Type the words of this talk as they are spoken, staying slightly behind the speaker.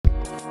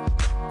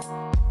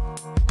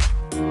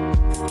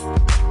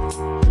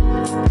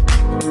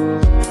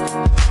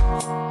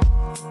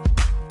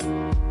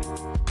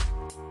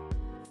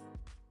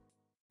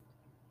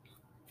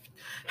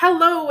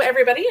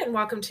everybody, and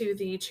welcome to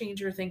the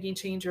Change Your Thinking,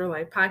 Change Your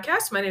Life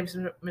podcast. My name is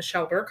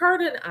Michelle Burkhardt,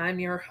 and I'm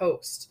your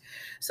host.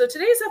 So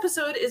today's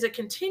episode is a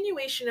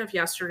continuation of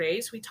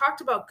yesterday's. We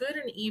talked about good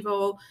and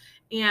evil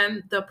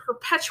and the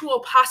perpetual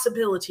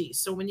possibilities.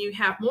 So when you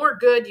have more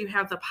good, you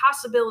have the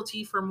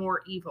possibility for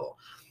more evil.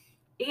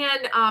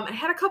 And I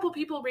had a couple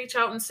people reach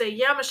out and say,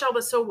 yeah, Michelle,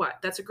 but so what?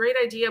 That's a great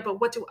idea,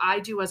 but what do I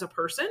do as a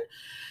person?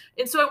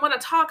 And so I want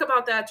to talk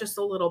about that just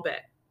a little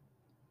bit.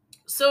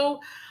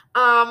 So,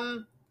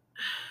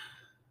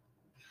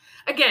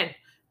 again,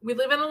 we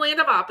live in a land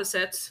of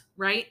opposites,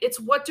 right? It's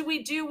what do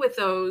we do with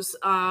those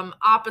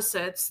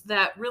opposites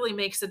that really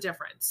makes a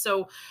difference.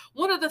 So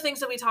one of the things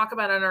that we talk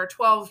about in our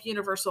 12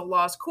 Universal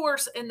Laws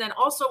course, and then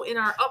also in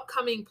our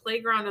upcoming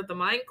Playground of the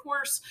Mind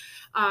course,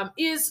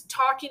 is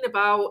talking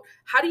about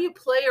how do you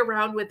play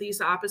around with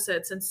these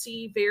opposites and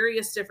see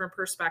various different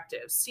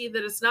perspectives, see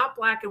that it's not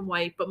black and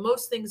white, but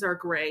most things are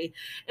gray,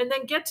 and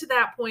then get to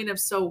that point of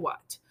so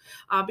what?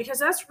 Because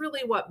that's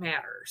really what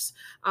matters.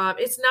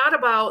 It's not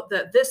about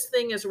that this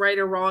thing is right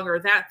or wrong or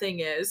that thing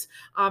is.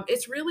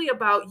 It's really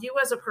about you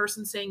as a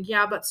person saying,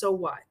 yeah, but so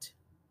what?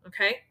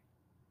 Okay.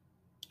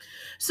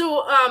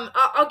 So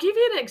I'll give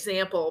you an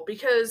example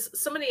because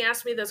somebody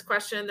asked me this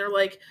question. They're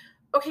like,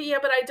 okay, yeah,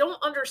 but I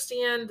don't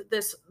understand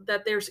this,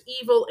 that there's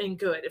evil and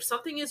good. If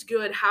something is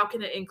good, how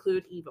can it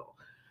include evil?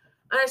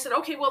 And I said,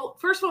 okay, well,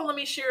 first of all, let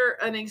me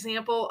share an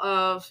example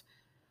of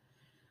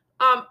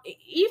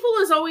evil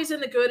is always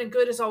in the good and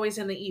good is always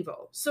in the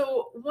evil.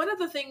 So one of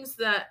the things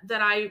that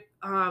I,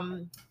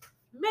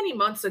 many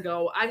months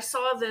ago, I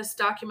saw this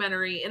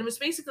documentary and it was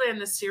basically on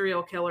this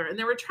serial killer. And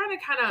they were trying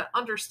to kind of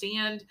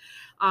understand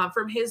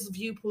from his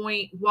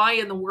viewpoint, why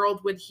in the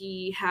world would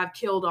he have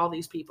killed all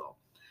these people?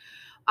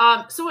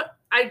 So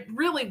I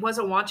really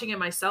wasn't watching it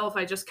myself.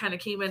 I just kind of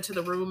came into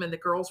the room and the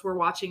girls were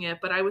watching it,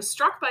 but I was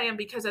struck by him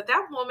because at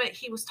that moment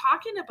he was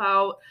talking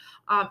about,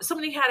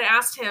 somebody had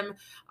asked him,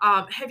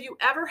 have you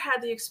ever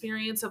had the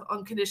experience of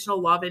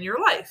unconditional love in your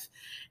life?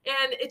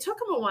 And it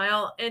took him a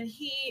while, and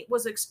he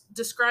was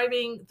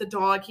describing the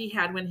dog he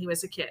had when he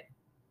was a kid.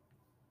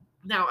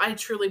 Now, I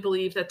truly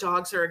believe that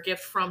dogs are a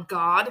gift from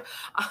God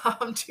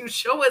to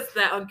show us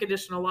that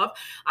unconditional love.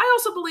 I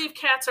also believe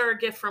cats are a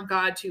gift from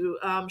God to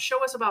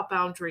show us about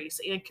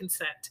boundaries and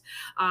consent.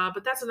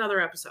 But that's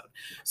another episode.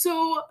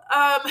 So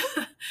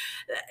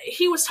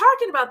he was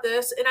talking about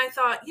this, and I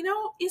thought,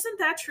 isn't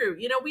that true?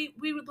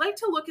 We would like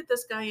to look at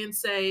this guy and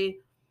say,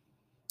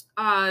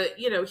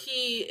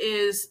 he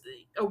is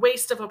a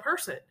waste of a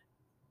person,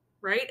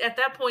 right? At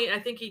that point, I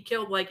think he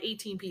killed like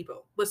 18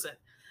 people. Listen.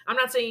 I'm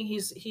not saying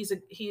he's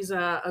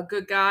a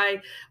good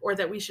guy or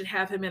that we should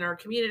have him in our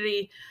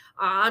community.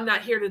 I'm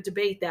not here to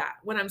debate that.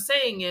 What I'm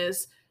saying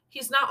is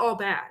he's not all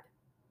bad.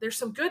 There's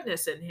some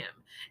goodness in him.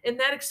 And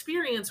that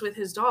experience with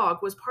his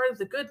dog was part of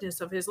the goodness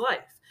of his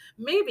life.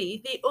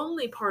 Maybe the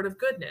only part of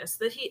goodness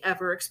that he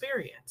ever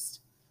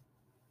experienced.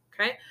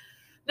 Okay.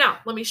 Now,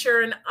 let me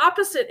share an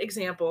opposite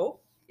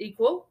example,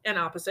 equal and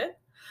opposite.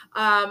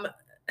 I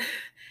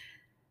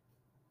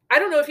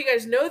don't know if you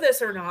guys know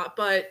this or not,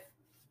 but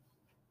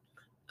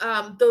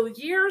the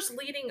years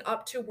leading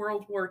up to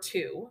World War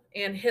II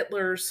and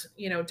Hitler's,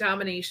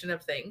 domination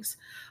of things,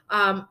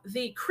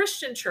 the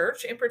Christian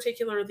church, in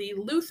particular the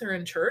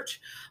Lutheran church,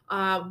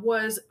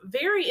 was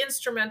very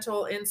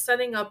instrumental in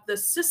setting up the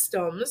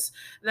systems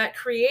that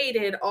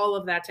created all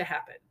of that to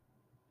happen.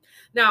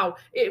 Now,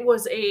 it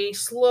was a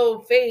slow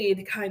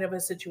fade kind of a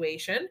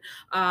situation,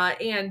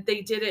 and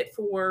they did it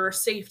for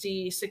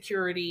safety,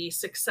 security,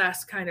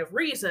 success kind of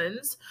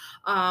reasons,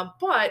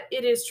 but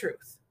it is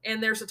truth.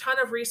 And there's a ton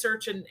of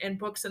research and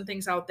books and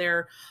things out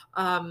there.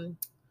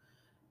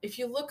 If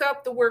you look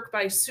up the work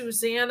by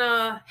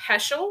Susanna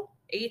Heschel,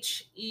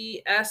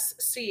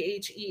 Heschel,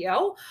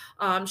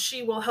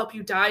 she will help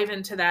you dive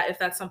into that if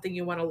that's something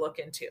you want to look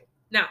into.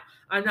 Now,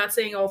 I'm not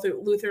saying all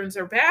Lutherans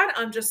are bad.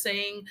 I'm just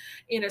saying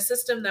in a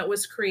system that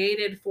was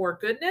created for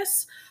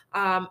goodness,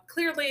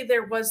 clearly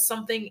there was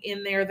something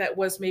in there that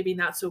was maybe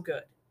not so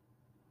good.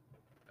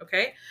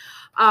 Okay.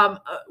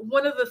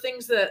 One of the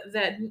things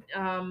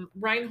that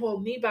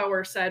Reinhold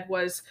Niebuhr said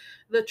was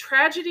the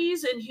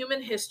tragedies in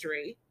human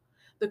history,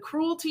 the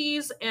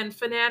cruelties and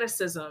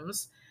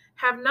fanaticisms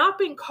have not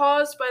been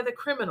caused by the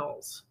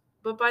criminals,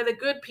 but by the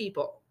good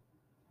people,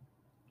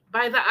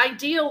 by the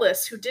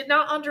idealists who did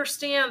not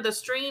understand the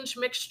strange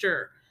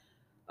mixture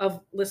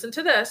of, listen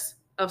to this,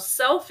 of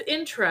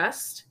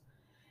self-interest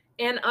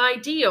and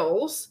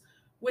ideals,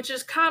 which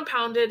is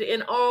compounded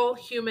in all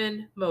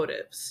human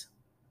motives.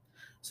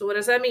 So what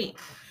does that mean?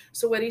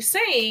 So what he's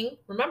saying,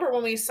 remember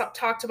when we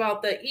talked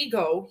about the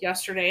ego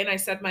yesterday, and I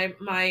said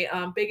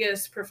my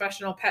biggest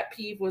professional pet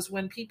peeve was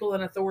when people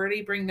in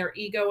authority bring their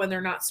ego and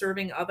they're not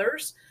serving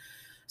others.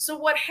 So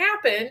what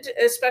happened,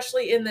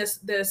 especially in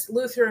this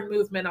Lutheran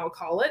movement, I'll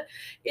call it,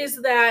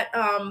 is that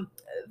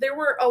there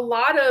were a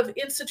lot of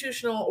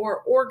institutional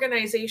or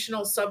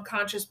organizational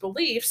subconscious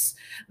beliefs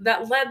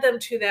that led them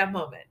to that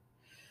moment.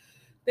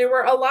 There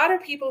were a lot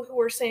of people who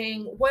were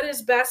saying, what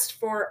is best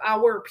for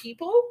our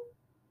people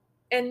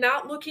and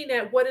not looking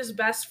at what is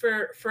best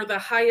for the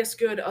highest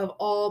good of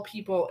all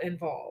people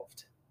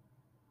involved.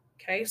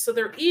 Okay, so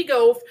their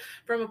ego,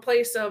 from a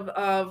place of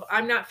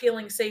I'm not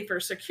feeling safe or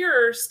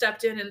secure,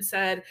 stepped in and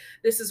said,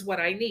 this is what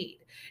I need.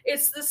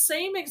 It's the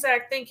same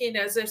exact thinking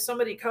as if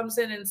somebody comes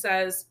in and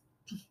says,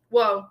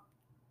 well,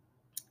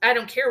 I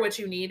don't care what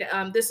you need.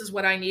 This is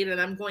what I need, and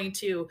I'm going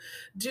to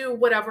do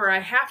whatever I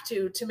have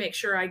to make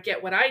sure I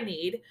get what I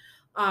need.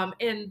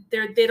 And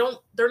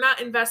they're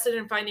not invested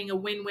in finding a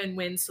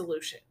win-win-win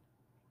solution.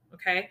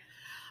 Okay,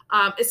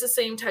 it's the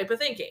same type of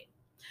thinking.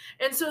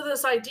 And so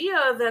this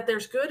idea that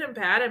there's good and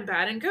bad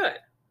and good,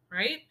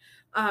 right?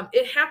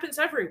 It happens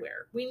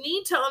everywhere. We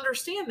need to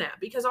understand that,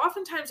 because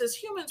oftentimes as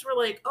humans,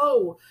 we're like,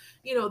 oh,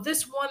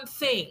 this one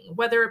thing,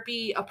 whether it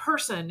be a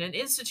person, an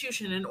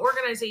institution, an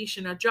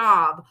organization, a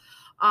job,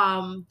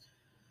 a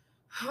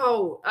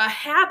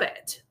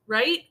habit,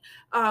 right?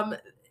 Um,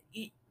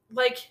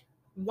 like,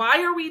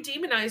 why are we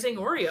demonizing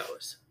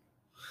Oreos?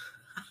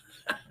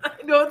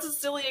 I know it's a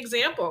silly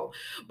example,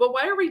 but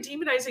why are we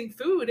demonizing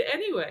food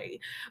anyway?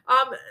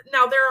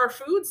 Now, there are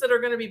foods that are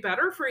going to be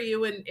better for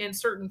you in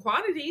certain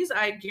quantities.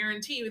 I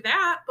guarantee you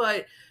that.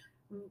 But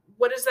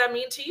what does that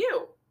mean to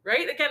you?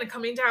 Right? Again,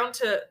 coming down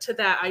to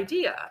that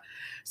idea.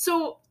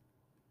 So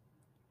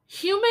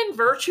human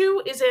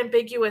virtue is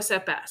ambiguous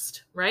at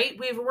best, right?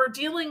 We're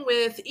dealing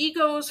with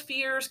egos,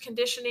 fears,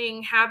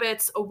 conditioning,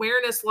 habits,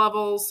 awareness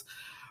levels,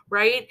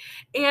 right?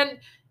 And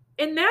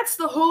that's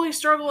the holy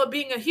struggle of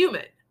being a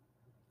human.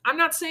 I'm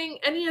not saying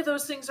any of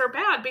those things are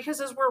bad,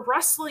 because as we're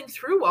wrestling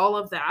through all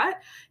of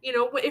that,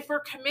 if we're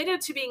committed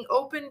to being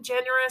open,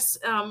 generous,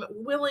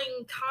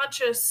 willing,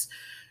 conscious,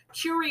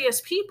 curious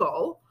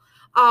people,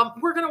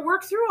 we're going to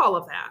work through all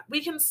of that.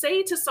 We can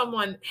say to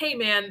someone, hey,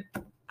 man,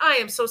 I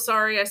am so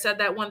sorry I said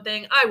that one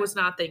thing I was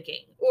not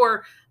thinking.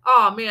 Or,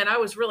 oh, man, I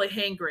was really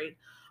hangry.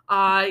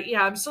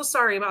 Yeah, I'm so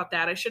sorry about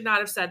that. I should not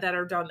have said that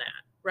or done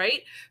that.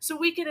 Right? So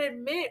we can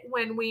admit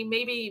when we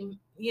maybe,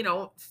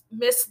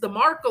 miss the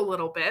mark a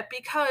little bit,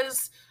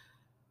 because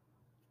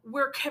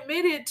we're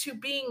committed to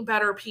being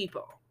better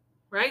people,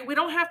 right? We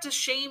don't have to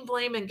shame,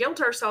 blame, and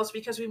guilt ourselves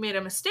because we made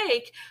a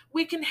mistake.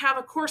 We can have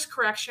a course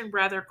correction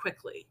rather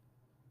quickly.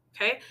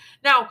 Okay.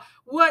 Now,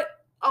 what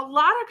a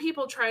lot of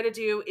people try to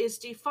do is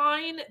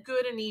define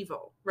good and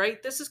evil,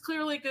 right? This is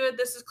clearly good.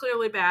 This is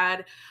clearly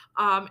bad.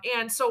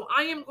 And so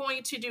I am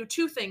going to do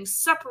two things,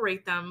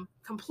 separate them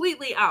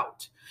completely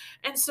out.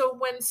 And so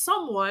when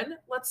someone,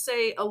 let's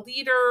say a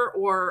leader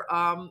or,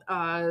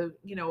 a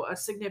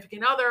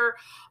significant other,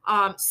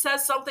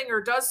 says something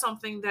or does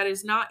something that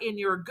is not in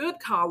your good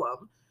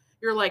column,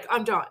 you're like,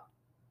 I'm done.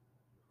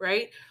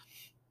 Right?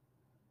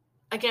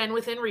 Again,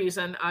 within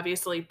reason,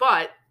 obviously,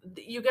 but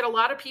you get a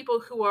lot of people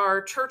who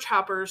are church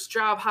hoppers,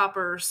 job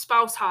hoppers,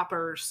 spouse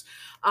hoppers,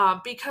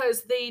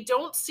 because they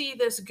don't see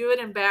this good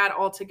and bad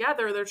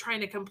altogether. They're trying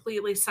to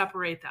completely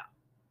separate them.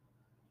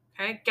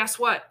 Okay, guess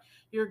what?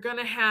 You're going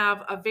to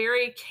have a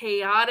very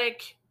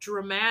chaotic,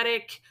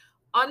 dramatic,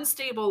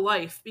 unstable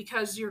life,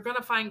 because you're going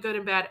to find good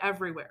and bad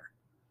everywhere.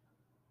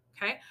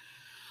 Okay.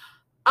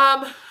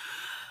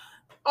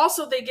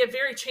 Also, they get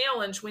very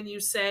challenged when you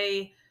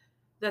say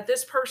that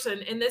this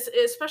person, and this,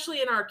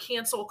 especially in our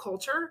cancel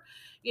culture,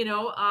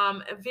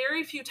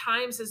 very few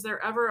times is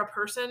there ever a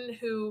person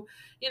who,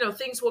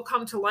 things will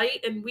come to light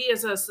and we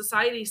as a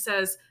society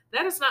says,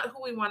 that is not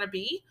who we want to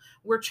be.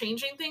 We're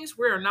changing things.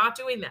 We're not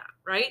doing that.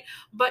 Right.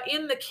 But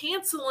in the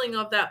canceling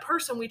of that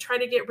person, we try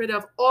to get rid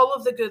of all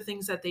of the good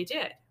things that they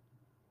did.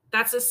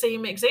 That's the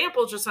same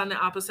example, just on the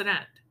opposite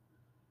end.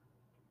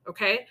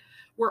 Okay.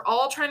 We're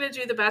all trying to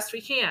do the best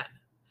we can.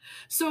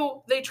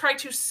 So they try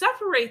to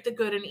separate the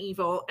good and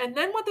evil. And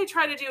then what they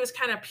try to do is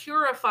kind of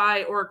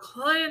purify or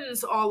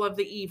cleanse all of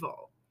the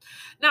evil.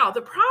 Now,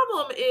 the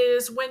problem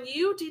is when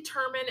you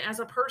determine as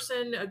a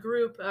person, a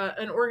group,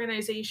 an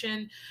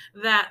organization,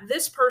 that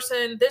this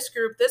person, this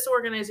group, this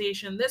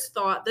organization, this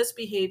thought, this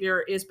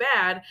behavior is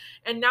bad.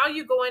 And now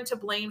you go into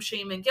blame,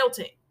 shame, and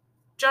guilting,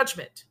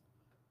 judgment.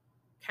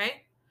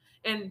 Okay.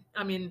 And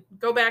I mean,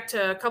 go back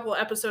to a couple of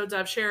episodes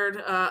I've shared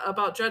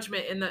about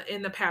judgment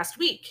in the past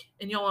week,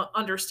 and you'll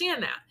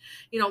understand that.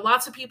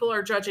 Lots of people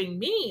are judging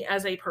me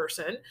as a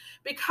person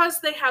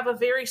because they have a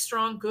very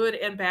strong good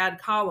and bad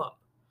column.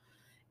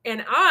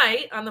 And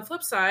I, on the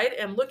flip side,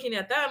 am looking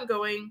at them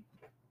going,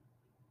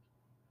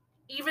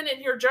 even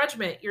in your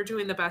judgment, you're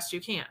doing the best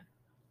you can.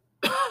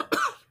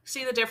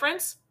 See the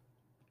difference?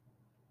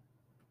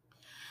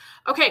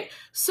 Okay,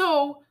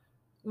 so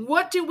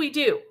what do we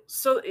do?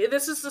 So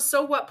this is the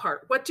so what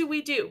part. What do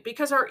we do?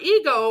 Because our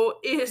ego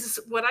is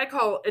what I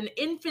call an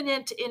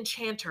infinite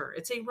enchanter.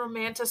 It's a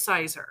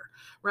romanticizer,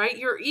 right?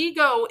 Your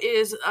ego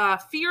is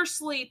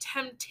fiercely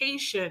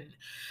temptation,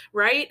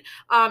 right?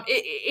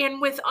 And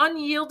with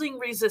unyielding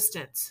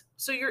resistance.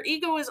 So your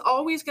ego is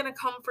always going to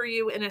come for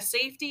you in a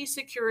safety,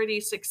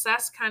 security,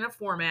 success kind of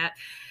format.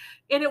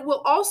 And it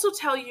will also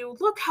tell you,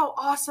 look how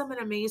awesome and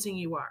amazing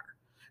you are.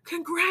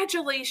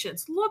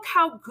 Congratulations. Look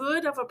how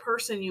good of a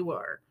person you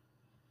are.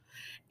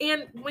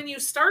 And when you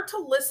start to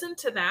listen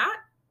to that,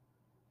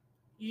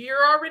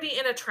 you're already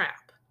in a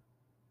trap.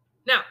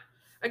 Now,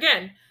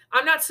 Again,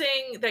 I'm not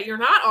saying that you're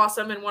not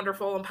awesome and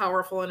wonderful and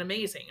powerful and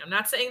amazing. I'm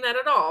not saying that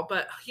at all.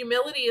 But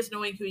humility is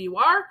knowing who you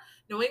are,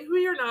 knowing who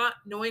you're not,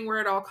 knowing where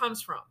it all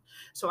comes from.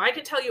 So I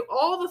can tell you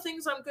all the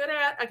things I'm good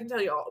at. I can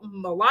tell you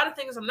a lot of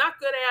things I'm not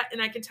good at.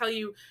 And I can tell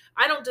you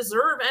I don't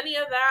deserve any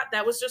of that.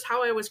 That was just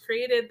how I was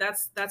created.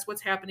 That's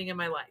what's happening in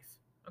my life.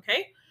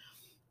 Okay.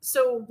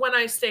 So when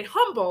I stay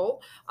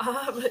humble,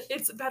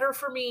 it's better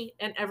for me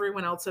and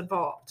everyone else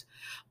involved.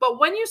 But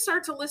when you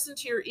start to listen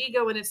to your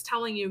ego and it's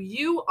telling you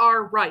you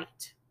are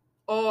right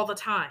all the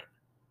time,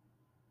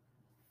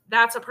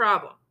 that's a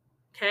problem.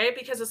 Okay,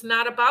 because it's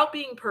not about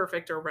being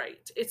perfect or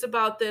right. It's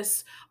about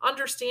this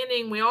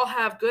understanding we all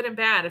have good and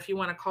bad, if you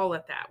want to call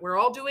it that. We're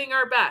all doing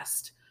our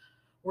best.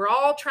 We're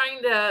all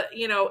trying to,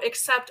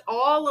 accept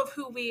all of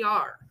who we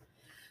are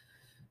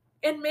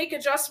and make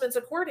adjustments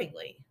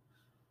accordingly.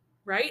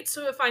 Right?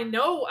 So if I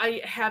know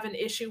I have an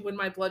issue when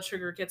my blood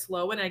sugar gets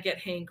low and I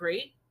get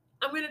hangry,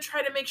 I'm going to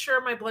try to make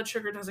sure my blood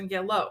sugar doesn't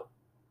get low.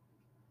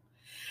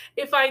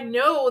 If I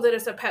know that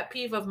it's a pet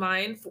peeve of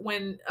mine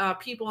when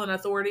people in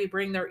authority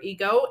bring their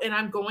ego and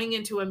I'm going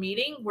into a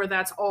meeting where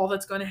that's all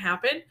that's going to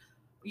happen,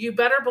 you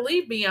better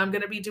believe me, I'm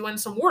going to be doing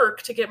some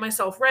work to get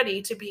myself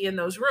ready to be in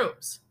those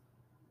rooms.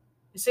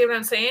 You see what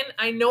I'm saying?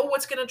 I know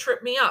what's going to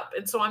trip me up.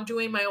 And so I'm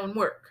doing my own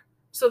work.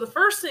 So the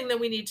first thing that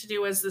we need to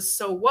do is this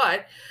so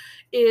what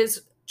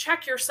is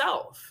check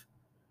yourself.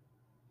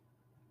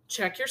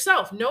 Check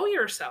yourself. Know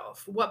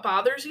yourself. What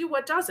bothers you?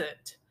 What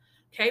doesn't?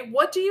 Okay.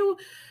 What do you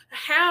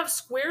have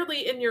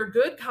squarely in your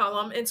good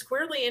column and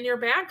squarely in your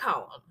bad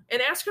column?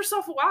 And ask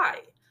yourself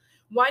why.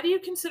 Why do you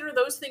consider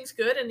those things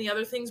good and the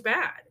other things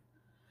bad?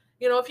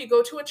 If you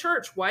go to a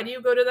church, why do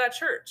you go to that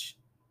church?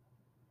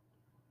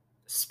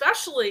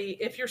 Especially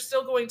if you're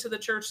still going to the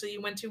church that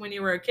you went to when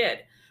you were a kid.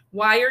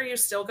 Why are you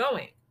still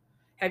going?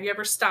 Have you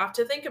ever stopped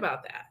to think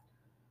about that?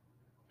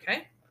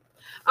 Okay.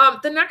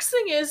 The next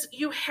thing is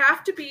you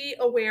have to be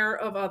aware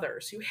of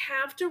others. You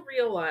have to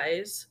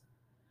realize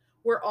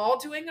we're all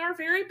doing our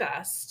very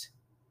best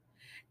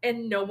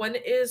and no one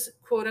is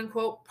quote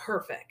unquote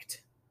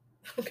perfect.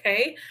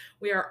 Okay.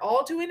 We are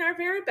all doing our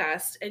very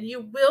best and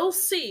you will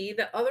see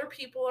that other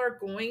people are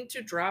going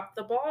to drop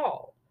the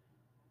ball.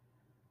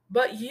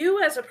 But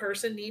you as a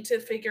person need to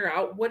figure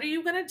out what are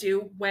you going to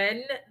do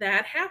when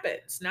that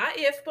happens? Not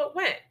if, but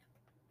when.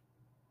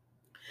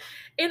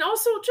 And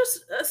also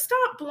just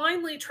stop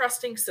blindly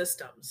trusting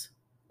systems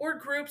or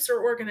groups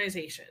or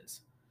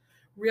organizations.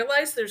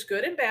 Realize there's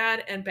good and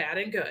bad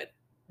and good.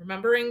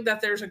 Remembering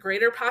that there's a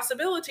greater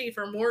possibility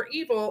for more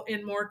evil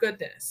and more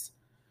goodness.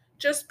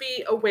 Just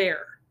be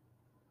aware.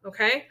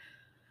 Okay?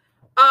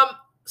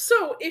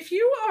 So if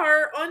you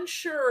are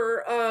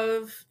unsure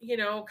of,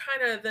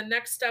 kind of the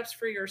next steps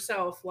for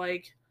yourself,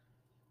 like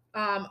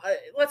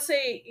let's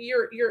say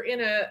you're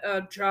in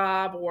a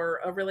job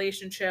or a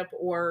relationship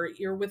or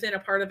you're within a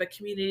part of a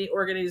community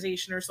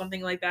organization or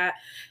something like that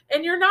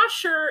and you're not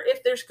sure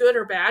if there's good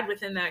or bad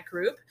within that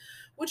group,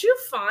 would you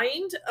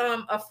find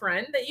a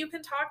friend that you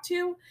can talk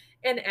to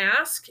and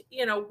ask,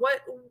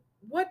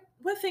 what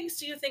things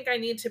do you think I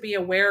need to be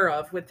aware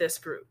of with this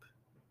group?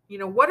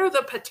 What are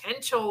the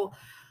potential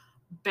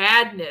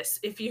badness,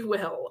 if you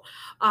will?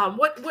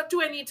 What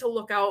do I need to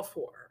look out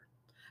for?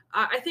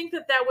 I think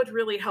that would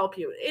really help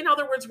you. In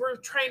other words, we're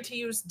trying to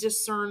use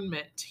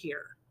discernment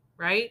here,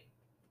 right?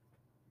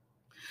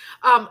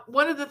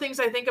 One of the things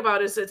I think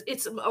about is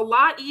it's a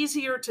lot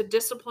easier to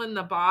discipline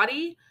the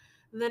body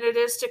than it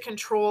is to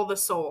control the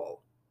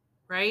soul,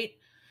 right?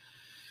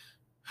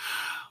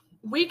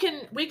 We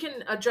can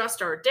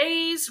adjust our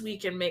days, we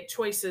can make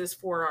choices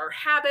for our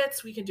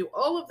habits, we can do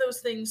all of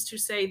those things to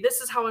say this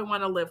is how I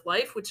want to live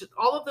life, which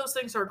all of those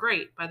things are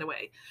great, by the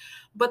way.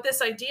 But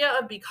this idea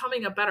of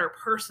becoming a better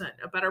person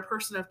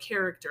of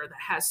character that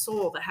has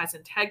soul, that has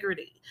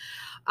integrity,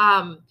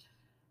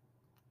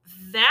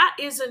 that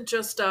isn't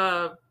just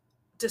a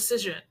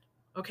decision.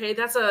 Okay,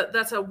 that's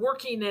a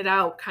working it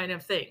out kind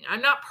of thing.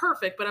 I'm not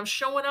perfect, but I'm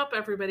showing up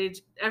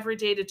every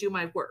day to do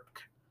my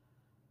work.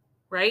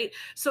 Right?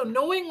 So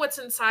knowing what's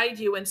inside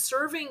you and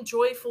serving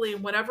joyfully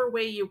in whatever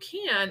way you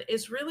can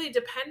is really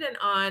dependent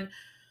on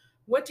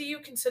what do you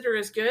consider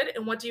as good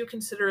and what do you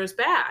consider as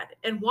bad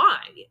and why?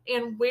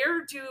 And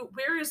where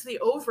is the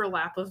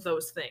overlap of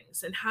those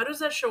things and how does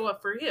that show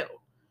up for you?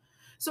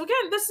 So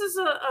again, this is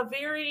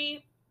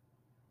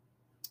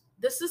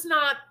this is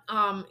not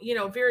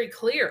very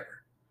clear.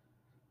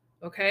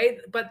 Okay?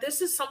 But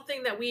this is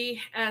something that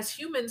we as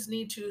humans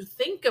need to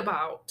think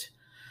about.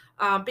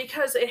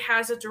 Because it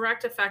has a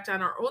direct effect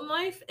on our own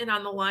life and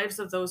on the lives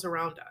of those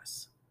around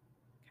us.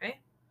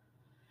 Okay.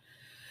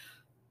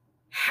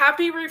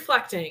 Happy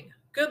reflecting.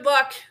 Good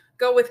luck.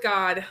 Go with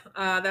God.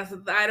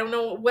 I don't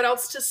know what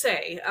else to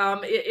say.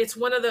 It's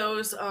one of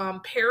those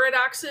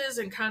paradoxes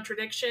and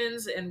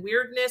contradictions and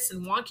weirdness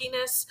and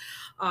wonkiness.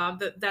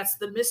 That's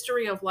the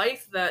mystery of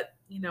life. That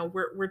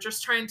we're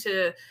just trying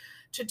to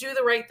do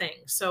the right thing.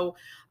 So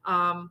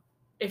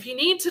if you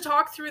need to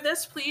talk through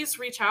this, please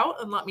reach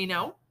out and let me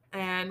know.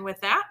 And with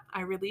that,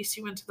 I release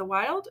you into the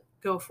wild.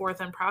 Go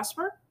forth and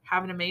prosper.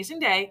 Have an amazing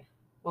day.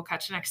 We'll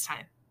catch you next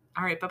time.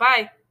 All right.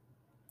 Bye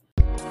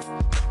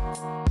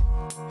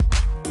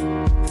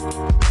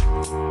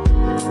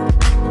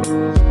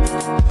bye.